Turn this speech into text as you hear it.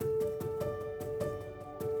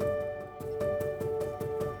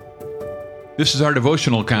This is our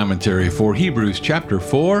devotional commentary for Hebrews chapter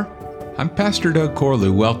 4. I'm Pastor Doug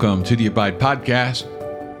Corlew. Welcome to the Abide Podcast,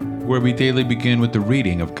 where we daily begin with the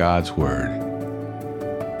reading of God's Word.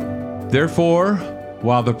 Therefore,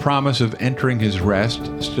 while the promise of entering His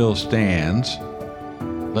rest still stands,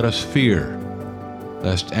 let us fear,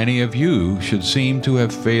 lest any of you should seem to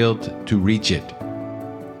have failed to reach it.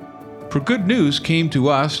 For good news came to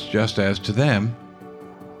us just as to them,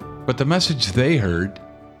 but the message they heard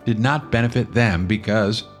did not benefit them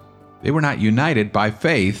because they were not united by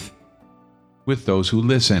faith with those who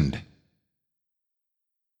listened.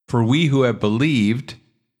 For we who have believed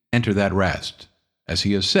enter that rest, as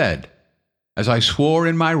He has said, "As I swore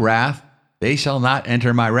in my wrath, they shall not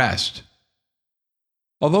enter my rest."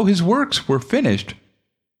 Although His works were finished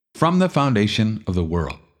from the foundation of the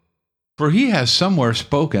world. For He has somewhere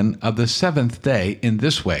spoken of the seventh day in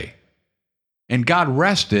this way, "And God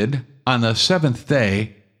rested on the seventh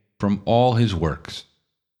day from all His works."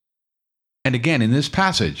 And again in this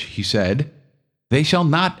passage He said, "They shall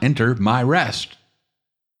not enter my rest."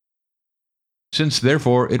 Since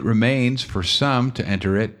therefore it remains for some to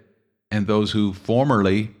enter it, and those who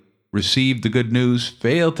formerly received the good news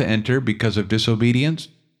failed to enter because of disobedience,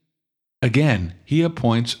 again He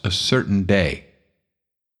appoints a certain day.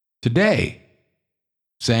 Today,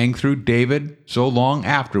 sang through David so long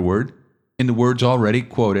afterward, in the words already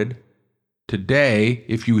quoted, "Today,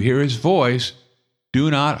 if you hear His voice,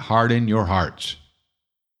 do not harden your hearts."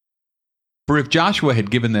 For if Joshua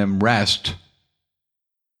had given them rest,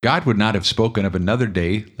 God would not have spoken of another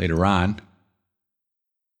day later on.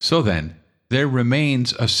 So then, there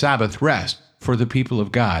remains a Sabbath rest for the people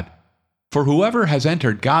of God. For whoever has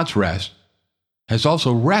entered God's rest has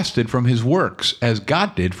also rested from his works as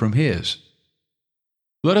God did from His.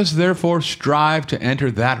 Let us therefore strive to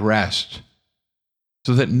enter that rest,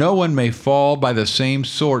 so that no one may fall by the same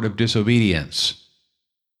sort of disobedience.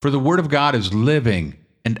 For the Word of God is living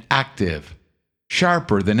and active,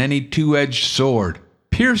 sharper than any two-edged sword,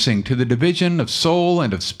 piercing to the division of soul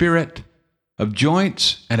and of spirit, of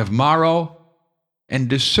joints and of marrow, and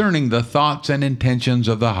discerning the thoughts and intentions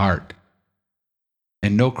of the heart.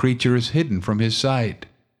 And no creature is hidden from His sight,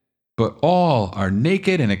 but all are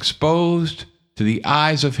naked and exposed to the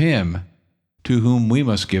eyes of Him to whom we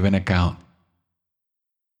must give an account.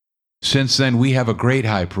 Since then we have a great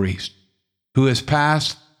high priest, who has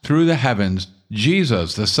passed through the heavens,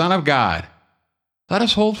 Jesus, the Son of God. Let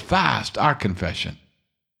us hold fast our confession.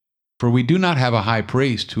 For we do not have a high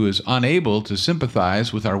priest who is unable to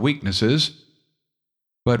sympathize with our weaknesses,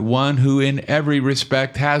 but one who in every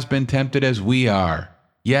respect has been tempted as we are,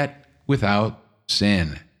 yet without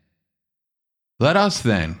sin. Let us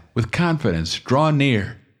then, with confidence, draw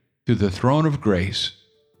near to the throne of grace,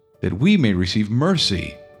 that we may receive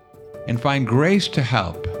mercy and find grace to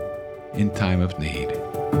help in time of need.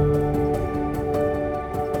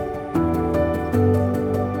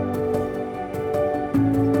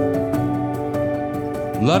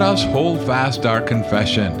 Let us hold fast our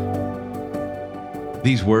confession.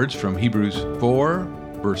 These words from Hebrews 4,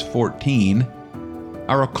 verse 14,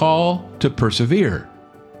 are a call to persevere.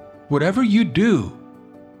 Whatever you do,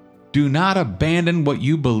 do not abandon what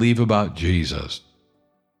you believe about Jesus.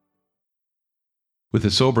 With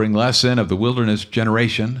the sobering lesson of the wilderness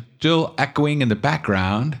generation still echoing in the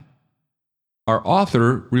background, our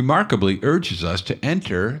author remarkably urges us to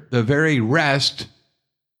enter the very rest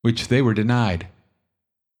which they were denied.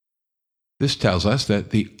 This tells us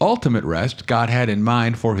that the ultimate rest God had in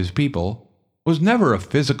mind for His people was never a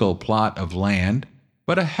physical plot of land,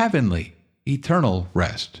 but a heavenly, eternal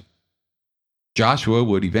rest. Joshua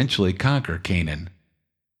would eventually conquer Canaan,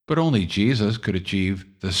 but only Jesus could achieve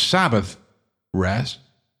the Sabbath rest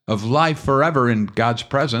of life forever in God's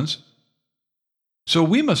presence. So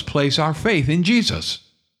we must place our faith in Jesus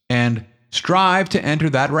and strive to enter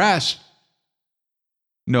that rest.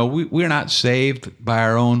 No, we're not saved by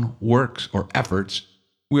our own works or efforts.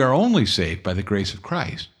 We are only saved by the grace of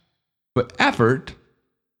Christ. But effort,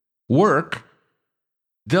 work,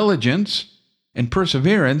 diligence, and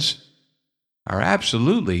perseverance are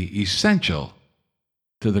absolutely essential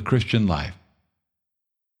to the Christian life.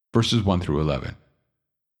 Verses 1 through 11.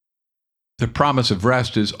 The promise of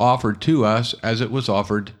rest is offered to us as it was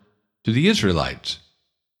offered to the Israelites.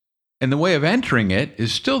 And the way of entering it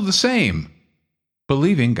is still the same,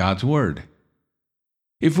 believing God's Word.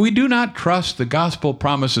 If we do not trust the gospel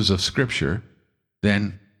promises of Scripture,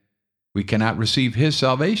 then we cannot receive His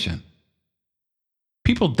salvation.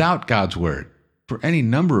 People doubt God's Word for any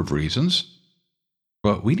number of reasons,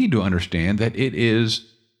 but we need to understand that it is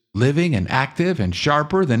living and active and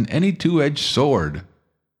sharper than any two-edged sword.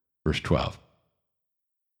 Verse 12.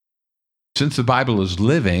 Since the Bible is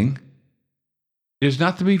living, it is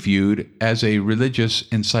not to be viewed as a religious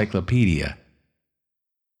encyclopedia.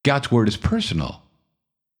 God's Word is personal,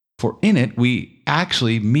 for in it we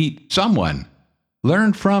actually meet someone,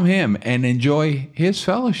 learn from him, and enjoy his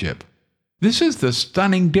fellowship. This is the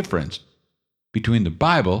stunning difference between the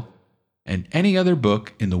Bible and any other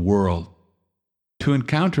book in the world. To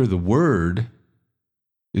encounter the Word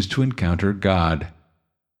is to encounter God.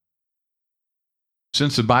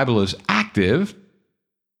 Since the Bible is active,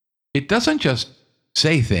 it doesn't just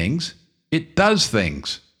say things, it does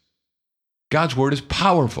things. God's Word is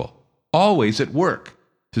powerful, always at work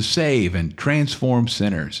to save and transform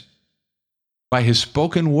sinners. By His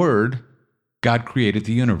spoken Word, God created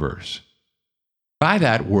the universe. By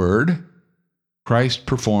that Word, Christ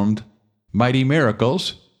performed mighty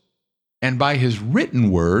miracles, and by His written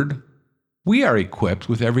Word, we are equipped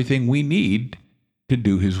with everything we need to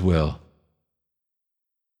do His will.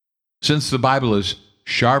 Since the Bible is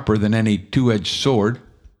sharper than any two-edged sword,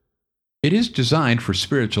 it is designed for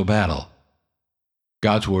spiritual battle.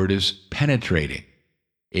 God's Word is penetrating,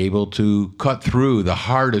 able to cut through the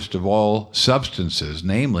hardest of all substances,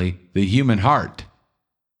 namely the human heart.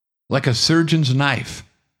 Like a surgeon's knife,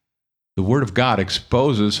 the Word of God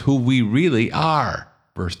exposes who we really are,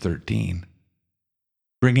 verse 13,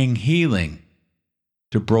 bringing healing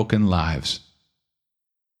to broken lives.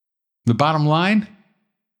 The bottom line?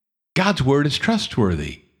 God's Word is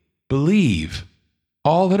trustworthy. Believe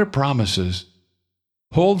all that it promises.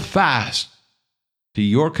 Hold fast to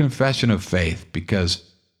your confession of faith, because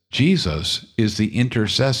Jesus is the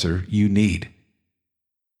intercessor you need.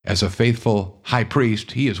 As a faithful high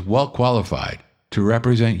priest, he is well qualified to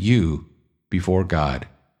represent you before God.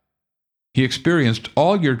 He experienced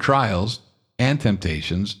all your trials and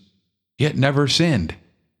temptations, yet never sinned.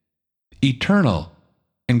 Eternal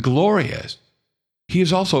and glorious, he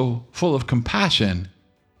is also full of compassion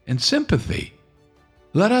and sympathy.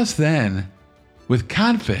 Let us then, with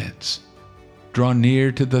confidence, draw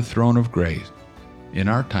near to the throne of grace in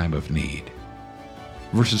our time of need.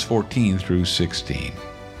 Verses 14 through 16.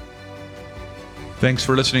 Thanks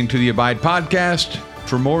for listening to the Abide Podcast.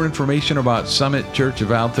 For more information about Summit Church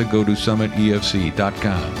of Alta, go to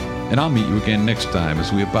summitefc.com. And I'll meet you again next time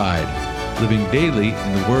as we abide, living daily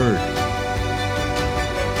in the Word.